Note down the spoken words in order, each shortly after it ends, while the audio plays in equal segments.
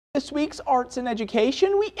this week's Arts and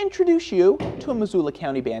Education, we introduce you to a Missoula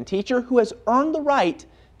County band teacher who has earned the right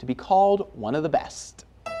to be called one of the best.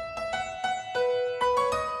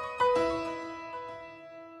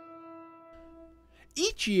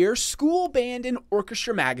 Each year, School Band and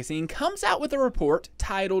Orchestra magazine comes out with a report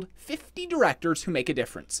titled 50 Directors Who Make a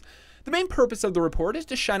Difference. The main purpose of the report is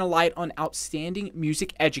to shine a light on outstanding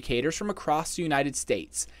music educators from across the United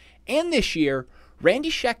States. And this year,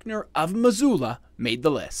 Randy Schechner of Missoula made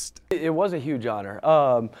the list. It was a huge honor.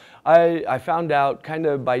 I found out kind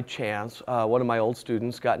of by chance. One of my old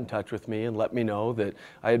students got in touch with me and let me know that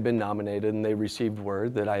I had been nominated, and they received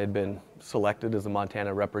word that I had been selected as a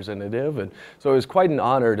Montana representative. And so it was quite an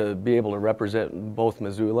honor to be able to represent both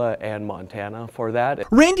Missoula and Montana for that.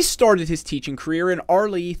 Randy started his teaching career in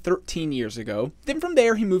Arlee 13 years ago. Then from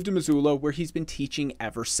there he moved to Missoula, where he's been teaching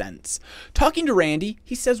ever since. Talking to Randy,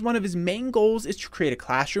 he says one of his main goals is to create a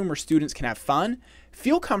classroom where students can have fun,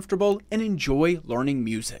 feel comfortable, and enjoy learning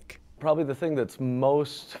music. Probably the thing that's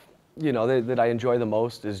most, that I enjoy the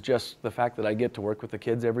most is just the fact that I get to work with the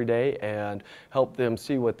kids every day and help them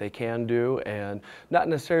see what they can do, and not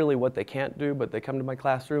necessarily what they can't do, but they come to my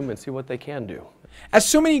classroom and see what they can do. As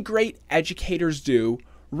so many great educators do,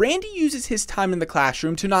 Randy uses his time in the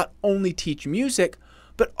classroom to not only teach music,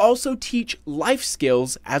 but also teach life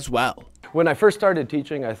skills as well. When I first started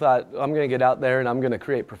teaching, I thought, I'm going to get out there and I'm going to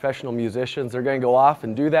create professional musicians. They're going to go off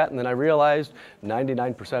and do that. And then I realized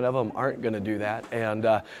 99% of them aren't going to do that. And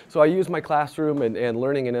so I use my classroom and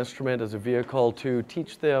learning an instrument as a vehicle to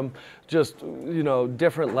teach them just,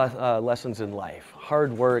 different lessons in life.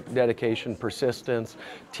 Hard work, dedication, persistence,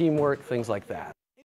 teamwork, things like that.